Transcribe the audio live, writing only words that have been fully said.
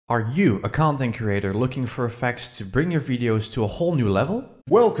Are you a content creator looking for effects to bring your videos to a whole new level?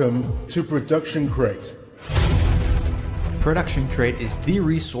 Welcome to Production Crate. Production Crate is the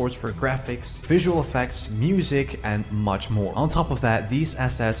resource for graphics, visual effects, music, and much more. On top of that, these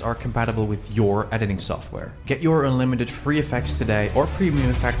assets are compatible with your editing software. Get your unlimited free effects today or premium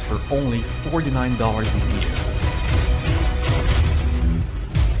effects for only $49 a year.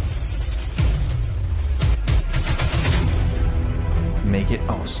 Make it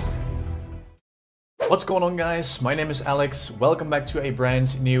awesome. What's going on, guys? My name is Alex. Welcome back to a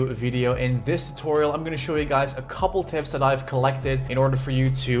brand new video. In this tutorial, I'm going to show you guys a couple tips that I've collected in order for you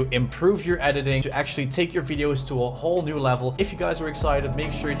to improve your editing, to actually take your videos to a whole new level. If you guys are excited,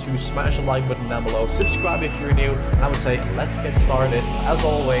 make sure to smash the like button down below, subscribe if you're new, and I would say let's get started, as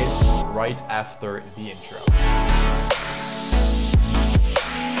always, right after the intro.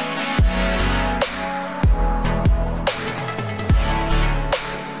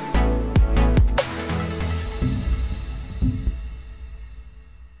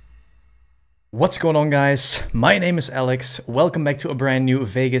 What's going on, guys? My name is Alex. Welcome back to a brand new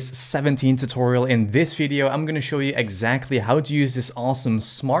Vegas 17 tutorial. In this video, I'm going to show you exactly how to use this awesome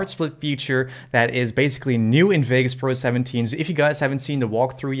smart split feature that is basically new in Vegas Pro 17. So if you guys haven't seen the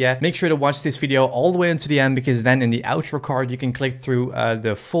walkthrough yet, make sure to watch this video all the way until the end, because then in the outro card, you can click through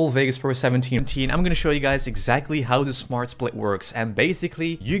the full Vegas Pro 17. I'm going to show you guys exactly how the smart split works. And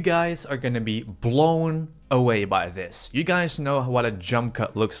basically, you guys are going to be blown away by this. You guys know what a jump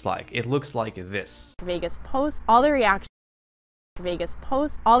cut looks like. It looks like this. Vegas post all the reactions. Vegas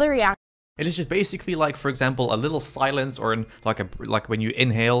post all the reactions. It is just basically like, for example, a little silence or like when you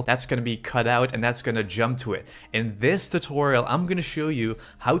inhale, that's going to be cut out and that's going to jump to it. In this tutorial, I'm going to show you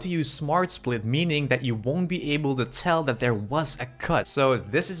how to use smart split, meaning that you won't be able to tell that there was a cut. So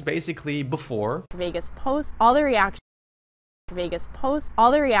this is basically before. Vegas post all the reactions. Vegas post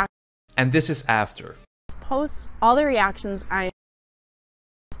all the reactions. And this is after. Post all the reactions.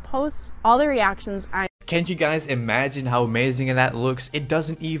 Post all the reactions. Can't you guys imagine how amazing that looks? It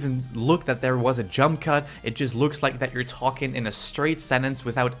doesn't even look that there was a jump cut. It just looks like that you're talking in a straight sentence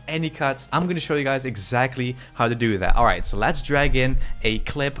without any cuts. I'm going to show you guys exactly how to do that. All right, so let's drag in a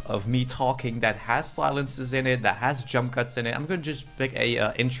clip of me talking that has silences in it, that has jump cuts in it. I'm going to just pick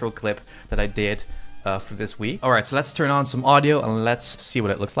a intro clip that I did for this week. All right, so let's turn on some audio and let's see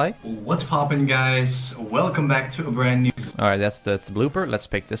what it looks like. What's poppin', guys? Welcome back to a brand new... All right, that's the blooper. Let's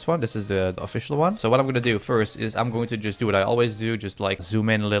pick this one. This is the official one. So what I'm going to do first is I'm going to just do what I always do, just like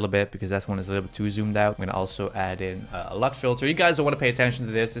zoom in a little bit, because that one is a little bit too zoomed out. I'm going to also add in a LUT filter. You guys don't want to pay attention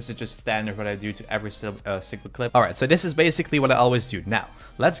to this. This is just standard what I do to every single clip. All right, so this is basically what I always do. Now,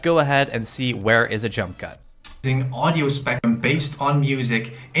 let's go ahead and see where is a jump cut. Audio spectrum based on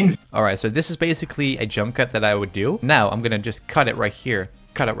music in... All right, so this is basically a jump cut that I would do. Now I'm gonna just cut it right here,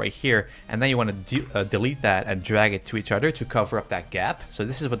 and then you want to delete that and drag it to each other to cover up that gap. So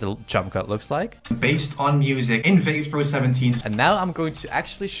this is what the jump cut looks like. Based on music in Vegas Pro 17. And now I'm going to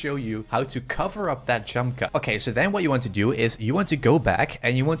actually show you how to cover up that jump cut. Okay, so then what you want to do is you want to go back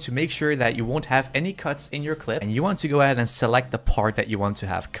and you want to make sure that you won't have any cuts in your clip, and you want to go ahead and select the part that you want to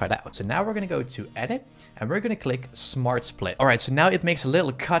have cut out. So now we're gonna go to edit and we're gonna click smart split. All right, so now it makes a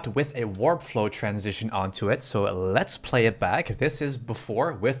little cut with a warp flow transition onto it. So let's play it back. This is before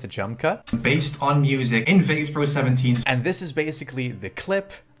with the jump cut. Based on music in Vegas Pro 17. And this is basically the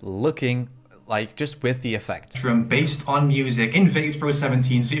clip looking like just with the effect. From based on music in Vegas Pro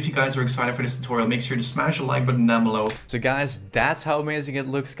 17. So if you guys are excited for this tutorial, make sure to smash the like button down below. So guys, that's how amazing it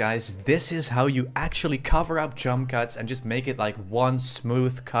looks, guys. This is how you actually cover up jump cuts and just make it like one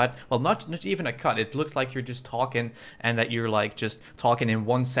smooth cut. Well, not even a cut. It looks like you're just talking and that you're like just talking in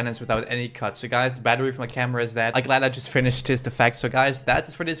one sentence without any cuts. So guys, the battery for my camera is dead. I'm glad I just finished this effect. So guys, that's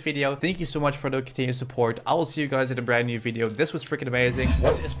it for this video. Thank you so much for the continued support. I will see you guys in a brand new video. This was freaking amazing.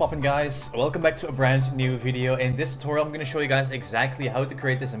 What is poppin', guys? Welcome back to a brand new video. In this tutorial, I'm going to show you guys exactly how to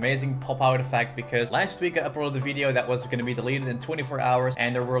create this amazing pop-out effect, because last week I uploaded the video that was going to be deleted in 24 hours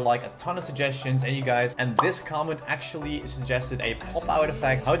and there were like a ton of suggestions, and this comment actually suggested a pop-out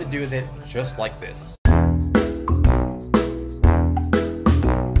effect, how to do it just like this.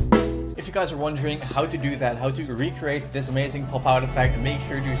 If you guys are wondering how to do that, how to recreate this amazing pop-out effect, make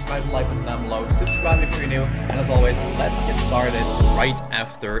sure to smash the like button down below, subscribe if you're new, and as always, let's get started right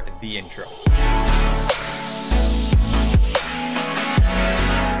after the intro.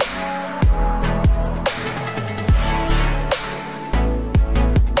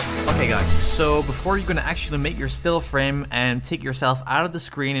 Okay guys, so before you're gonna actually make your still frame and take yourself out of the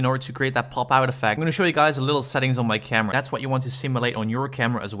screen in order to create that pop out effect, I'm gonna show you guys a little settings on my camera. That's what you want to simulate on your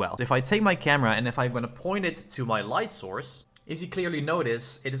camera as well. So if I take my camera and if I'm gonna point it to my light source, as you clearly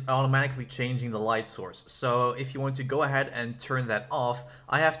notice, it is automatically changing the light source. So if you want to go ahead and turn that off,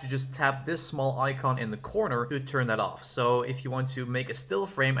 I have to just tap this small icon in the corner to turn that off. So if you want to make a still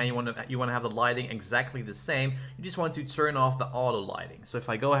frame and you want to have the lighting exactly the same, you just want to turn off the auto lighting. So if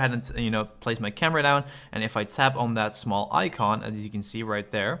I go ahead and place my camera down, and if I tap on that small icon, as you can see right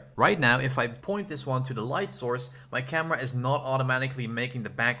there, right now if I point this one to the light source, my camera is not automatically making the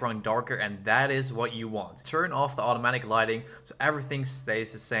background darker, and that is what you want. Turn off the automatic lighting so everything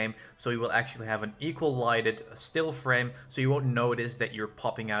stays the same, so you will actually have an equal lighted still frame, so you won't notice that you're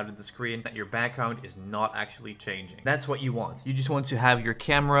popping out of the screen, that your background is not actually changing. That's what you want. You just want to have your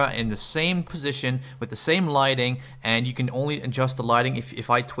camera in the same position with the same lighting, and you can only adjust the lighting if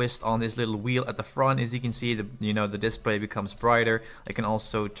I twist on this little wheel at the front. As you can see, the display becomes brighter. I can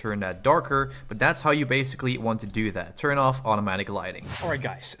also turn that darker, but that's how you basically want to do that. Turn off automatic lighting. Alright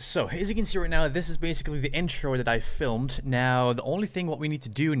guys, so as you can see right now, this is basically the intro that I filmed. Now the only thing what we need to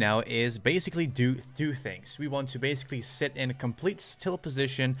do now is basically do two things. We want to basically sit in a complete still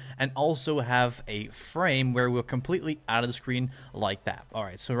position and also have a frame where we're completely out of the screen like that.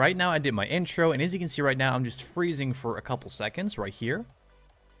 Alright, so right now I did my intro, and as you can see right now, I'm just freezing for a couple seconds right here.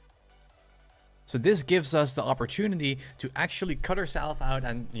 So this gives us the opportunity to actually cut ourselves out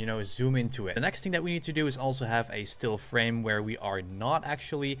and, zoom into it. The next thing that we need to do is also have a still frame where we are not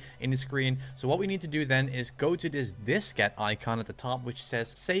actually in the screen. So what we need to do then is go to this diskette icon at the top, which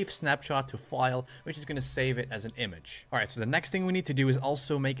says save snapshot to file, which is going to save it as an image. All right, so the next thing we need to do is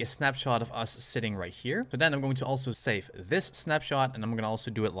also make a snapshot of us sitting right here. So then I'm going to also save this snapshot, and I'm going to also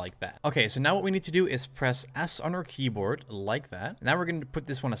do it like that. Okay, so now what we need to do is press S on our keyboard like that. Now we're going to put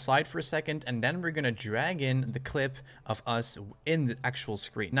this one aside for a second, and then we're going to drag in the clip of us in the actual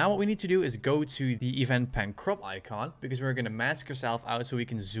screen. Now what we need to do is go to the event pen crop icon, because we're going to mask ourselves out so we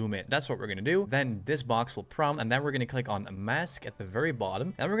can zoom in. That's what we're going to do. Then this box will prompt, and then we're going to click on mask at the very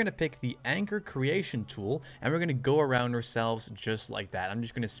bottom. Then we're going to pick the anchor creation tool, and we're going to go around ourselves just like that. I'm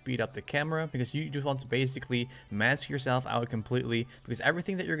just going to speed up the camera because you just want to basically mask yourself out completely, because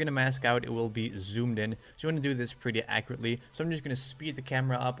everything that you're going to mask out, it will be zoomed in. So you want to do this pretty accurately. So I'm just going to speed the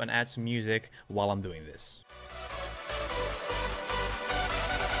camera up and add some music while I'm doing this.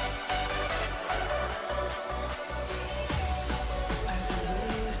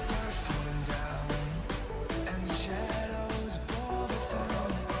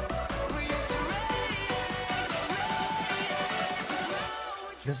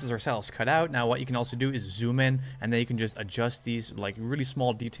 This is ourselves cut out. Now what you can also do is zoom in, and then you can just adjust these like really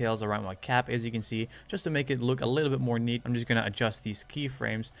small details around my cap, as you can see, just to make it look a little bit more neat. I'm just going to adjust these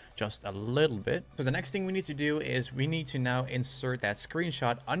keyframes just a little bit. So the next thing we need to do is we need to now insert that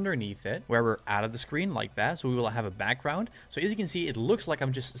screenshot underneath it where we're out of the screen like that, so we will have a background. So as you can see, it looks like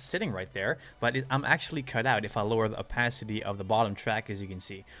I'm just sitting right there, but I'm actually cut out if I lower the opacity of the bottom track, as you can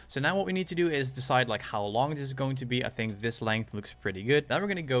see. So now what we need to do is decide like how long this is going to be. I think this length looks pretty good. Now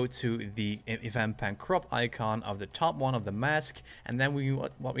we're going to go to the event pen crop icon of the top one of the mask, and then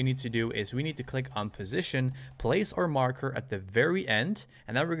what we need to do is we need to click on position, place our marker at the very end,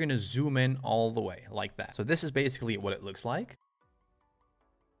 and then we're going to zoom in all the way like that. So this is basically what it looks like.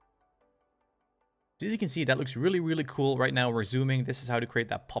 So as you can see, that looks really, really cool. Right now we're zooming. This is how to create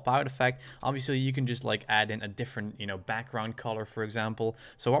that pop out effect. Obviously you can just like add in a different, background color, for example.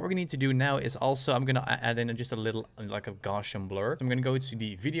 So what we're gonna need to do now is also, I'm gonna add in just a little like a Gaussian blur. So I'm gonna go to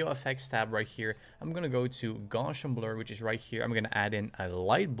the video effects tab right here. I'm gonna go to Gaussian blur, which is right here. I'm gonna add in a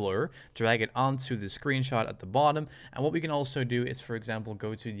light blur, drag it onto the screenshot at the bottom. And what we can also do is, for example,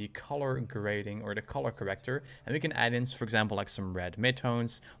 go to the color grading or the color corrector, and we can add in, for example, like some red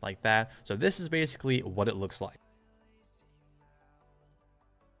midtones like that. So this is basically what it looks like.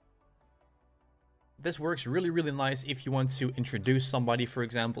 This works really, really nice if you want to introduce somebody, for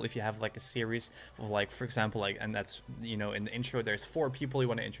example, if you have like a series of like, for example, like, and that's, in the intro, there's 4 people you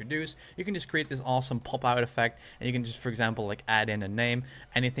want to introduce. You can just create this awesome pop out effect, and you can just, for example, like add in a name,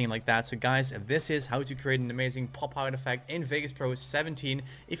 anything like that. So guys, this is how to create an amazing pop out effect in Vegas Pro 17.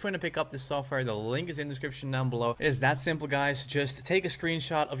 If you want to pick up this software, the link is in the description down below. It is that simple, guys. Just take a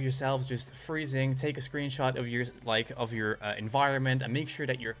screenshot of yourselves just freezing, take a screenshot of your environment, and make sure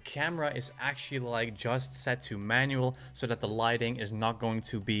that your camera is actually like just set to manual, so that the lighting is not going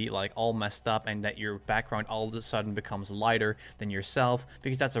to be like all messed up, and that your background all of a sudden becomes lighter than yourself,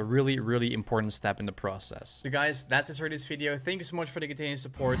 because that's a really, really important step in the process. So guys, that's it for this video. Thank you so much for the continued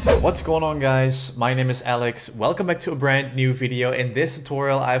support. What's going on, guys? My name is Alex. Welcome back to a brand new video. In this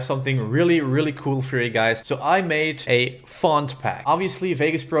tutorial, I have something really, really cool for you guys. So I made a font pack. Obviously,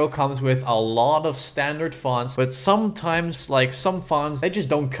 Vegas Pro comes with a lot of standard fonts, but sometimes like some fonts, they just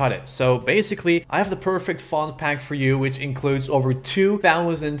don't cut it. So basically, I have the perfect font pack for you, which includes over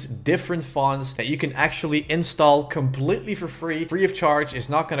 2,000 different fonts that you can actually install completely for free of charge. It's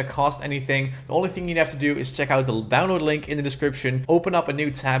not going to cost anything. The only thing you have to do is check out the download link in the description, open up a new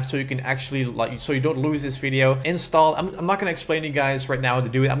tab so you can actually, so you don't lose this video, install. I'm not going to explain to you guys right now how to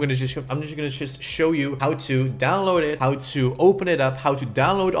do it. I'm just going to show you how to download it, how to open it up, how to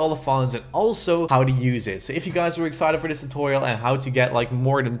download all the fonts, and also how to use it. So if you guys are excited for this tutorial and how to get like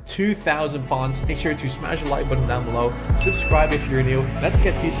more than 2,000 fonts, make sure to smash the like button down below, subscribe if you're new. Let's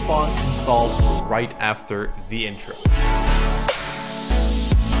get these fonts installed right after the intro.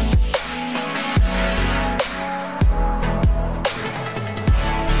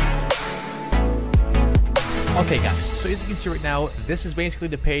 Okay guys, so as you can see right now, this is basically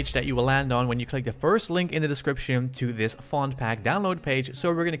the page that you will land on when you click the first link in the description to this font pack download page. So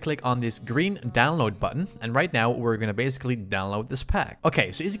we're going to click on this green download button, and right now we're going to basically download this pack.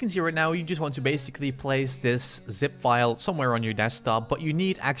 Okay, so as you can see right now, you just want to basically place this zip file somewhere on your desktop, but you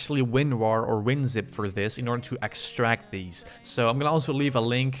need actually WinRAR or WinZip for this in order to extract these. So I'm going to also leave a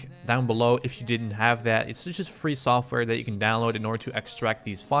link down below if you didn't have that. It's just free software that you can download in order to extract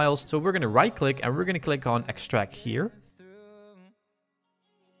these files. So we're going to right click and we're going to click on extract here.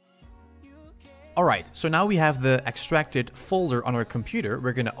 Alright, so now we have the extracted folder on our computer.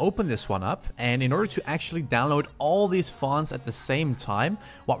 We're going to open this one up, and in order to actually download all these fonts at the same time,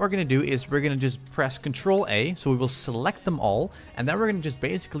 what we're going to do is we're going to just press Ctrl A, so we will select them all, and then we're going to just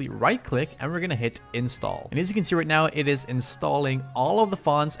basically right click and we're going to hit install. And as you can see right now, it is installing all of the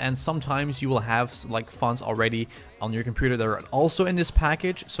fonts, and sometimes you will have like fonts already on your computer that are also in this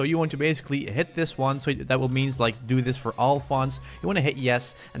package. So you want to basically hit this one, so that will means like do this for all fonts. You want to hit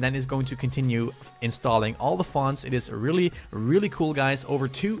yes, and then it's going to continue installing all the fonts. It is really cool, guys. Over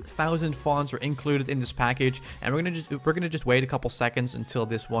 2,000 fonts are included in this package, and we're gonna just wait a couple seconds until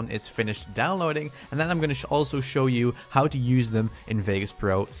this one is finished downloading, and then I'm gonna also show you how to use them in Vegas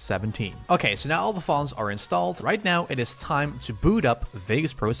Pro 17. Okay, so now all the fonts are installed. Right now it is time to boot up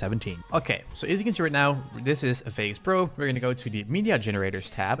Vegas Pro 17. Okay, so as you can see right now, this is Vegas Pro. We're going to go to the Media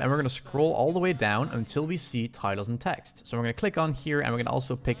Generators tab, and we're going to scroll all the way down until we see titles and text. So we're going to click on here, and we're going to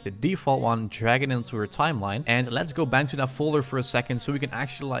also pick the default one, drag it into our timeline, and let's go back to that folder for a second so we can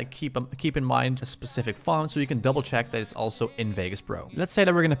actually like keep in mind a specific font, so you can double check that it's also in Vegas Pro. Let's say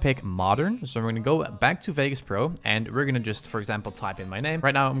that we're going to pick modern, so we're going to go back to Vegas Pro, and we're going to just, for example, type in my name.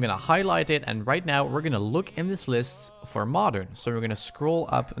 Right now I'm going to highlight it, and right now we're going to look in this list for modern. So we're going to scroll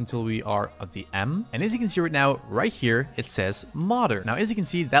up until we are at the M, and as you can see right now, right here it says modern. Now as you can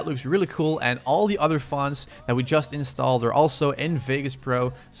see, that looks really cool, and all the other fonts that we just installed are also in Vegas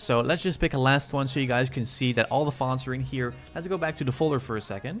Pro. So let's just pick a last one so you guys can see that all the fonts are in here. Let's go back to the folder for a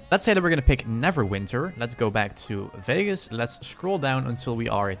second. Let's say that we're going to pick Neverwinter. Let's go back to Vegas. Let's scroll down until we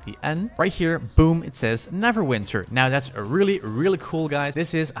are at the end. Right here, boom, it says Neverwinter. Now that's really cool, guys.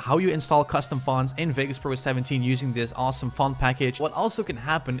 This is how you install custom fonts in Vegas Pro 17 using this awesome font package. What also can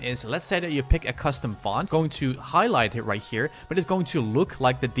happen is, let's say that you pick a custom font, going to highlight it right here, but it's going to look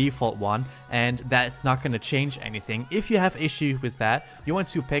like the default one, and that's not going to change anything. If you have issues with that, you want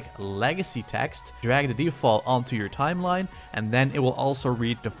to pick legacy text, drag the default onto your timeline, and then it will also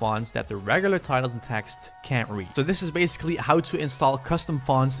read the fonts that the regular titles and text can't read. So this is basically how to install custom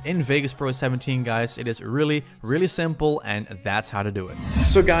fonts in Vegas Pro 17, guys. It is really simple, and that's how to do it.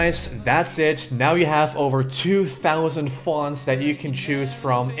 So guys, that's it. Now you have over 2,000 fonts that you can choose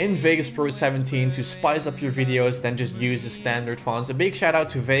from in Vegas Pro 17 to spice up your videos than just use the standard fonts. A big shout out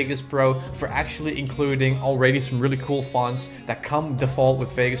to Vegas Pro for actually including already some really cool fonts that come default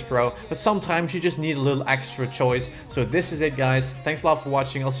with Vegas Pro, but sometimes you just need a little extra choice. So this is it, guys. Thanks a lot for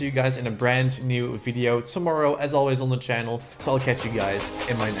watching. I'll see you guys in a brand new video tomorrow, as always, on the channel. So I'll catch you guys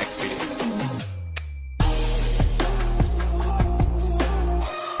in my next video.